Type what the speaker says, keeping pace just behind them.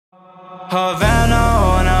Havana,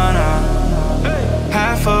 oh na na.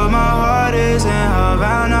 Half of my heart is in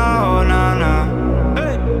Havana, oh na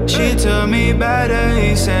na. She took me better,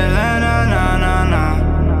 he said la na na na na.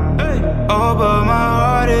 Oh, but my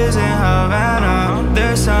heart is in Havana.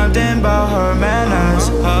 There's something about her manners.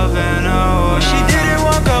 Havana, oh na. She didn't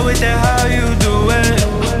walk up with that how you do it.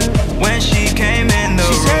 When she came in the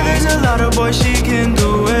room, she said there's a lot of boys she can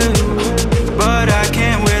do it, but I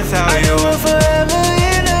can't without you. I know it forever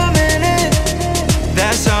in a minute.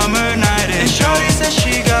 That summer night, and shorty said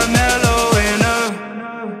she got mellow in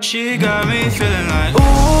her. She got me feeling like ooh,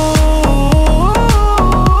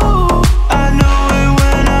 I know it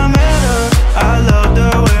when I met her. I loved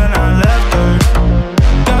her when I left her.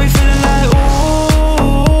 Got me feeling like ooh,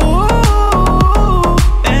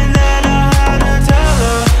 and then I had to tell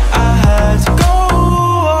her I had to go.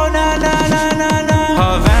 Oh na na na na na.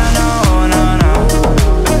 Havana, oh na na.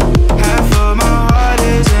 Half of my heart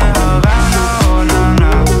is in Havana, oh na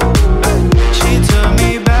na. She took me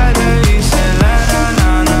better, he said la na na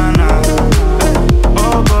na na.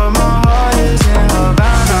 Oh, but my heart is in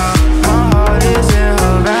Havana. My heart is in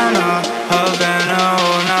Havana, Havana,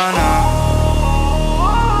 oh na na.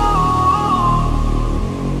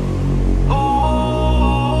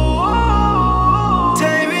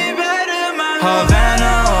 Take me back to my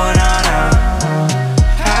Havana, oh na na.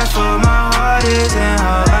 Half of my heart is in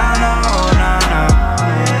Havana, oh na na.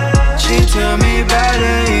 She took me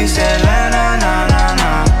better, he said la na na na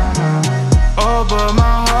na. Oh, but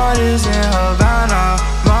my heart is in Havana.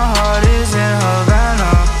 My heart is in Havana,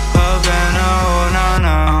 Havana, oh na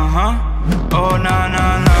na. Oh na na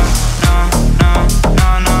na na na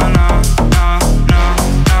na na na na na na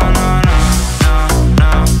na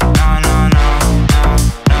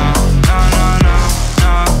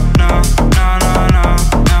na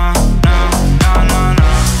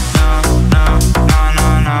na na na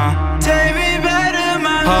na. Take me back to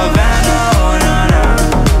my Havana, oh na na.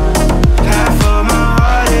 Half of my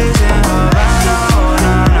heart is in Havana, oh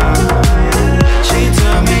na na. She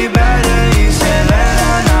took me better, he said la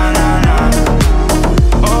na na na na.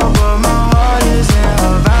 Oh, but my heart is in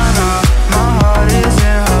Havana. My heart is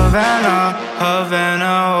in Havana,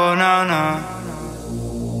 Havana, oh na na.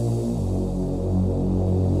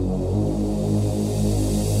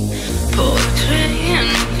 Poetry in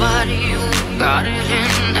your body, you got it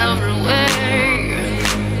in every way.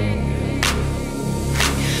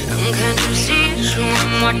 And can't you see it's true?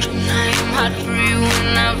 I'm watching, I am hot for you in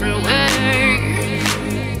every way.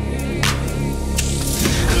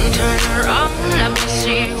 And turn around, let me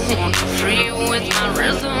see you, wanna free you with my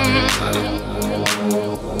rhythm.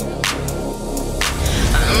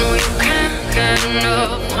 I know you can't get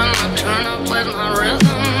enough when I turn up with my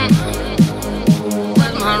rhythm.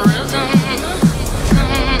 With my rhythm.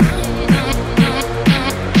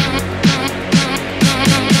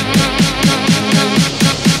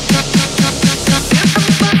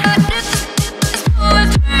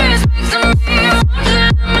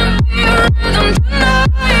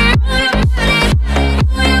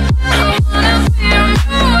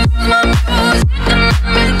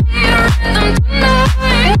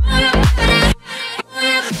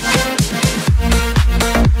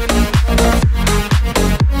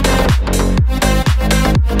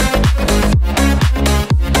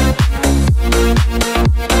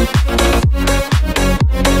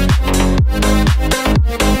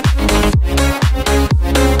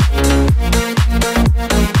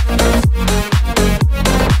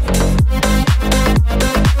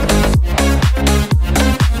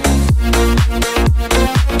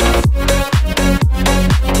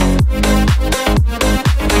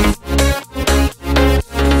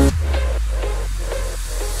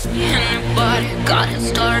 Anybody got it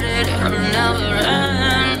started, it'll never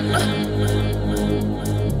end.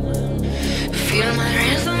 Feel my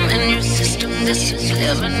rhythm in your system, this is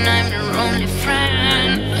living, I'm your only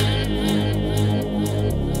friend.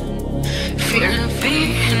 Feel the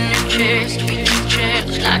beat in your chest, beat your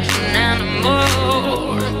chest like an animal.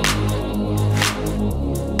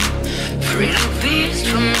 Free the beast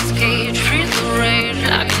from its cage, free the rage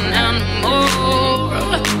like an animal.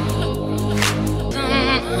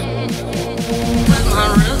 With my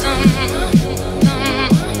rhythm,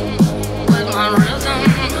 with my rhythm.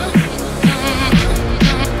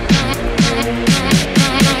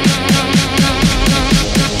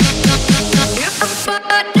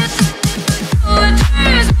 Everybody,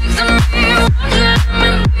 poetry is mixing me, you want to let me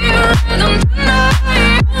be your rhythm tonight.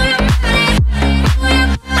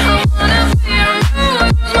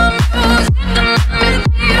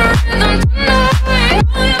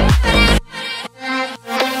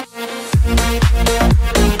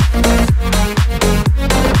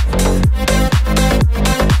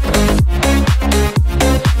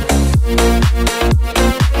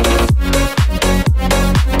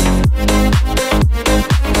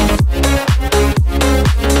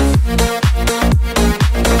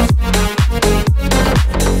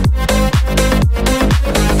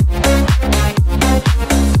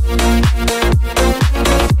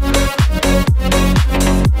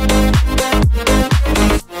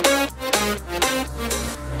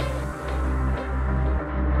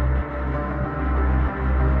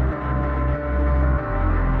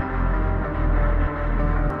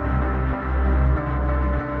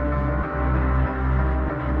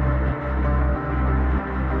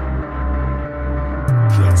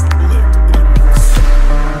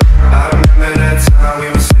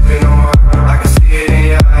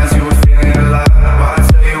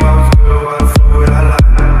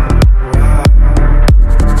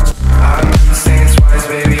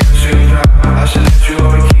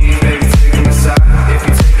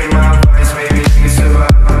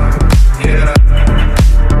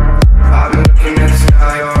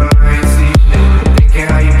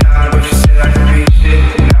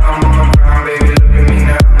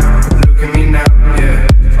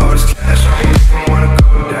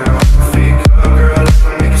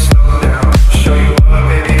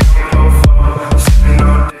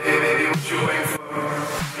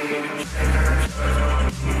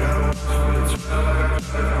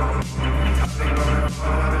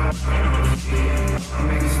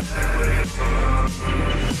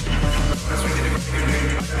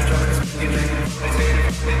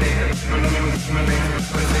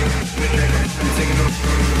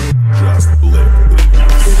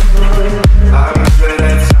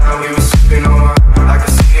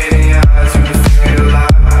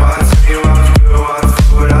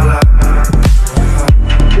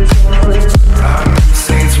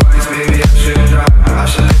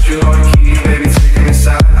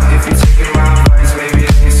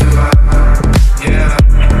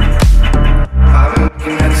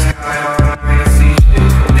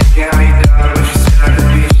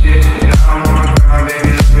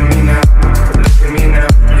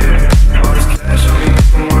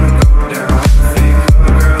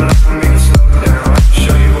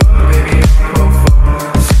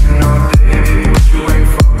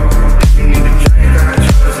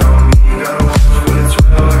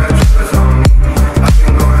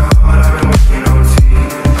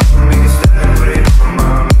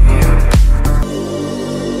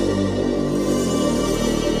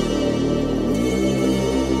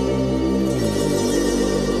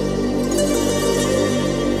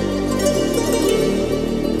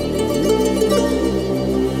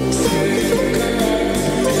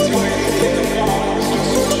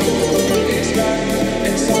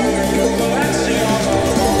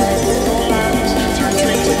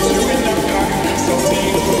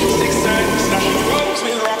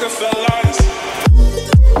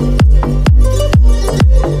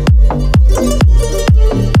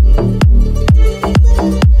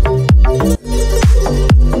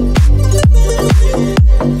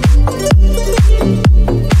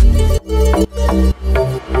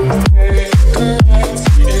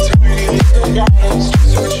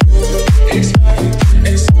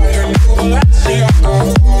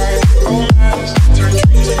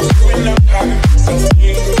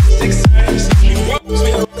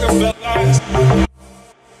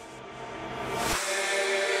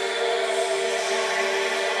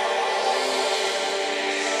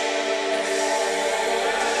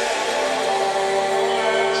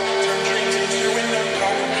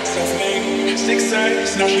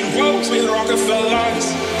 6'6", now she rolls with Rockefellers.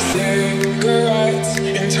 Cigarettes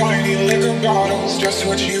in tiny liquor bottles, just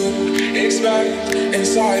what you expect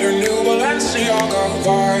inside her new Balenciaga.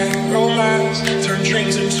 Viral romance, turn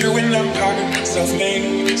dreams into an empire.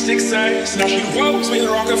 Self-made success, now she rolls with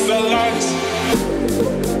Rockefellers.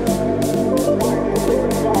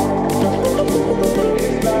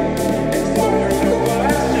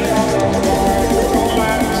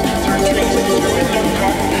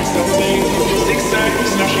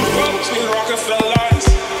 Now she rolls with Rockefellers.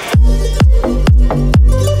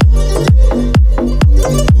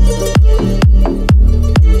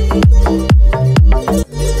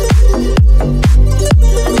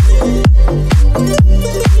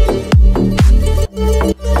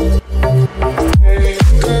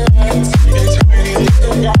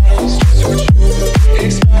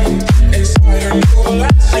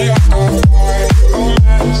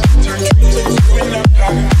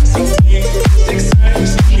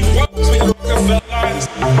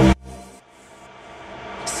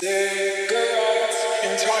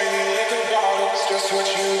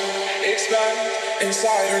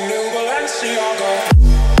 Inside her new Balenciaga.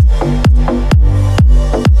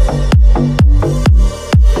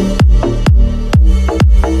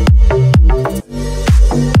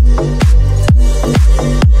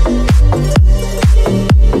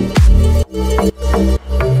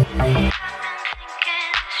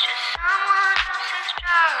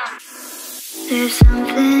 There's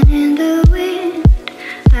something in the wind,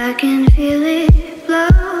 I can feel it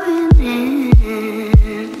blowing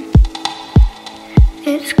in.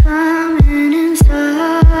 It's coming in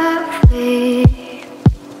softly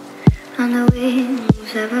on the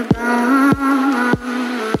wings of a bomb.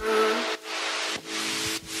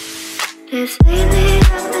 This lately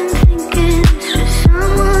I've been thinking it's just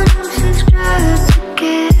someone else's drive to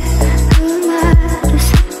get who am I to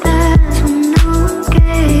sympathize when no one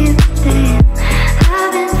gave a damn. I've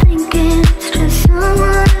been thinking it's just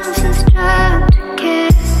someone else's drive to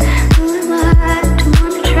get who am I to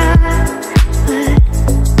wanna try, but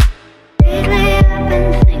lately I've been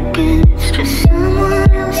thinking it's just someone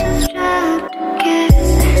else's job to get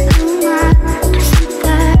who am I to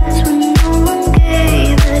sympathize when no one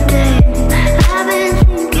gave a damn. I've been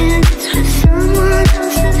thinking it's just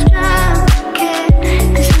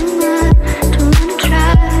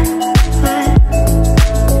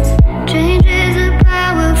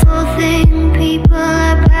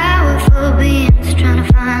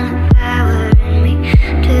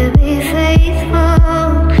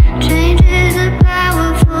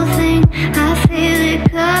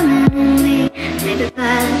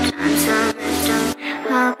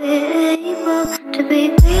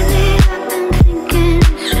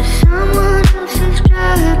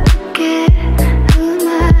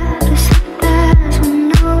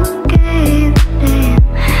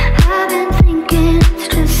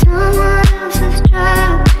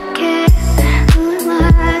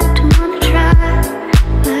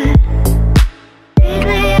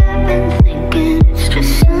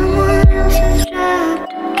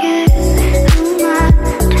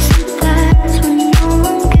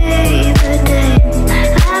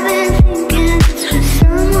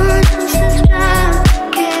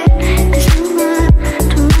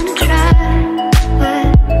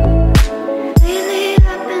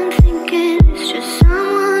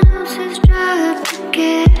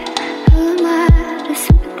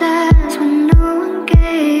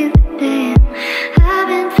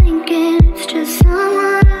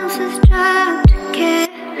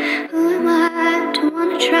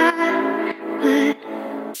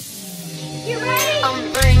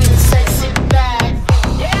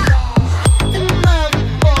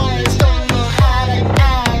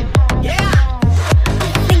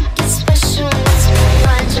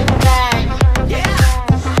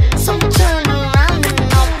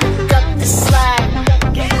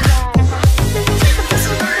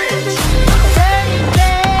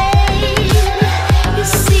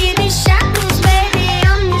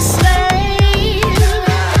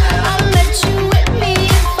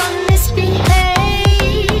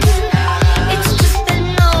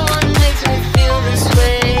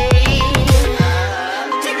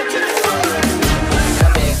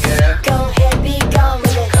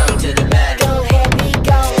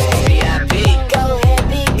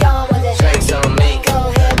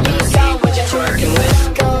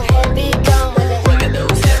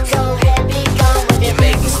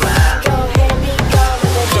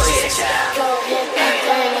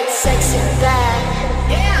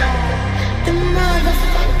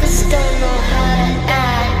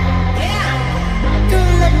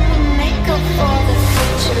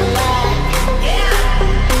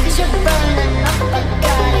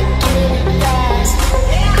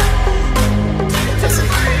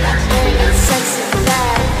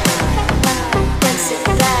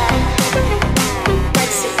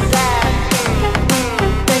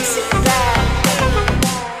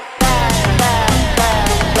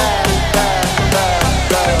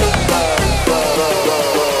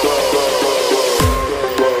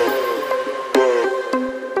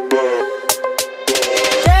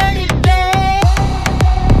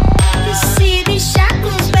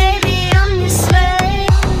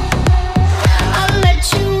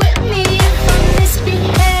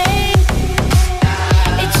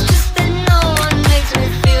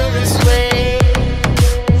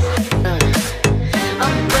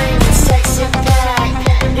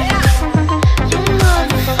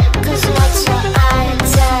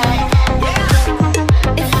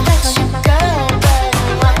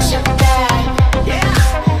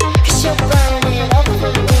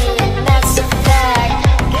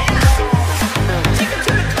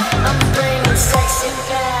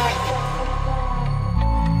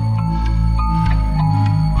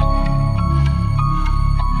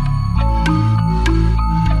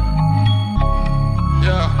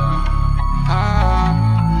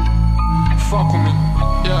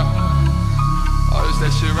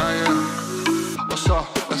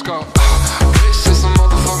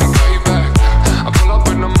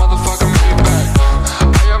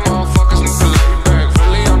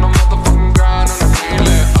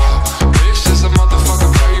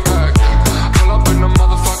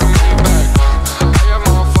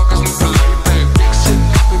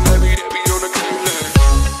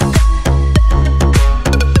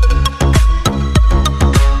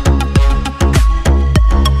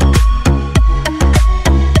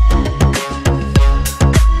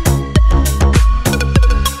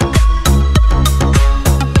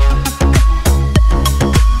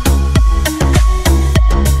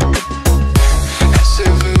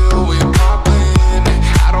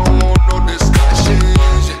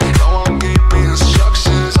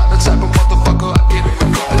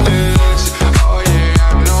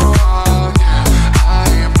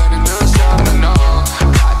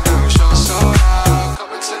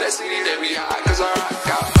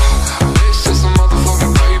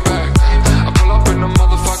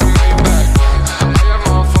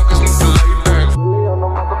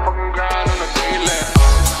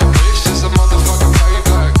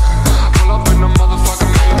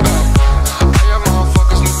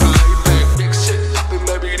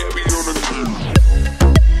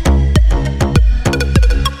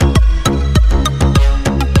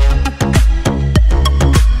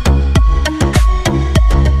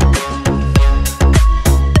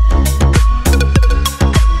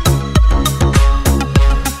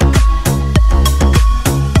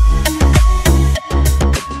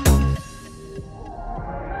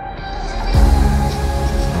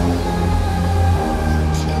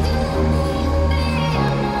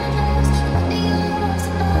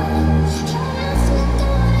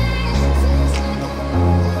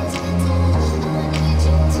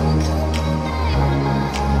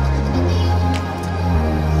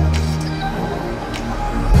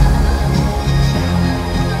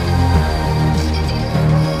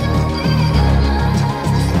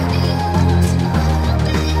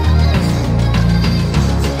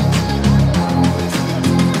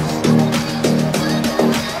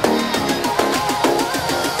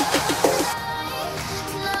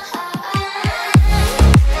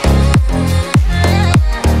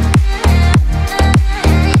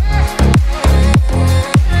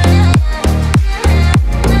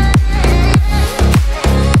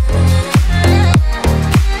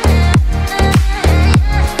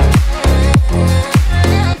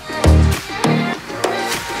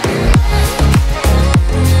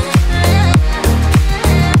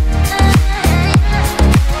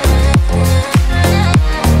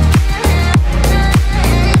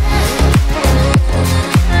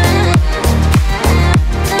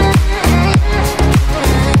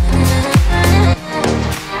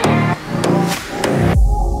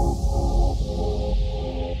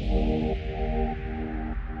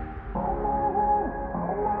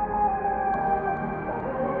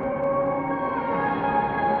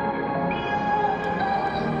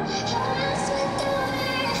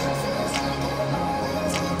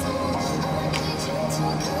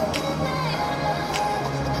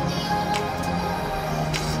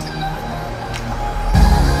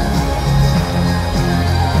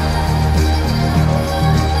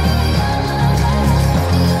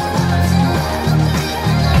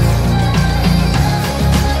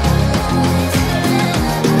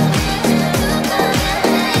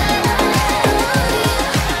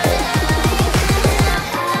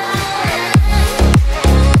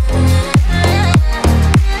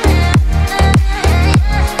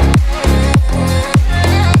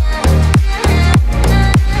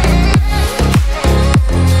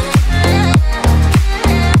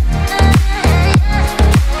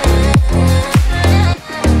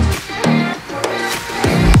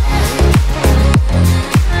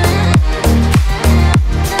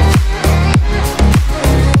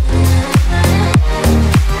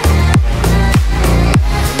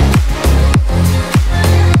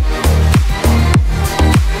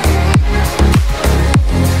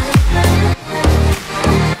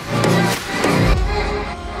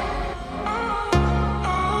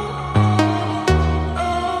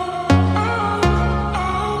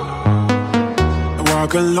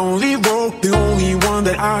walk a lonely road, the only one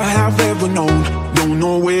that I have ever known. Don't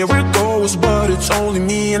know where it goes, but it's only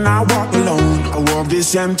me and I walk alone. I walk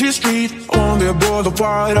this empty street on the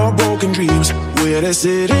boulevard of broken dreams, where the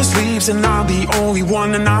city sleeps and I'm the only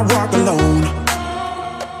one and I walk alone.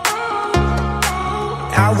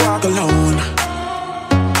 I walk alone.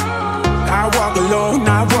 I walk alone,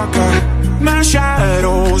 I walk alone. My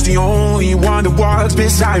shadow's the only one that walks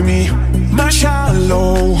beside me. My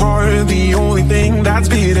shallow heart, the only thing that's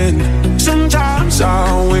beating. Sometimes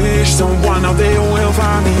I wish someone out there will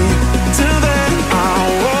find me. Till then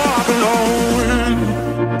I'll walk alone.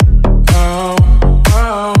 Oh,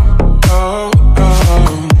 oh, oh, oh.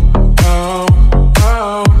 Oh,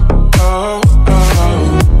 oh,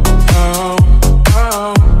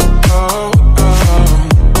 oh,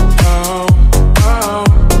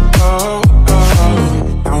 oh.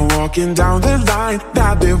 I'm walking down the line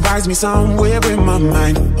that divides me somewhere in my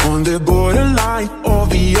mind, on the borderline of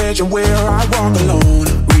the edge and where I walk alone.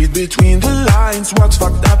 Read between the lines what's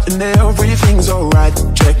fucked up and everything's alright.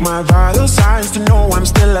 Check my vital signs to know I'm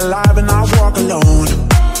still alive and I walk alone.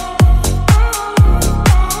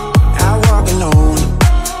 I walk alone.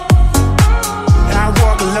 I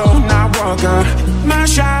walk alone, I walk alone. My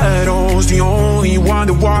shadow's the only one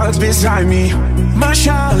that walks beside me. My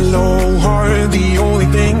shallow heart, the only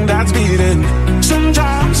thing that's beating.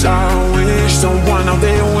 Sometimes I wish someone out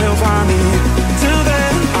there will find me.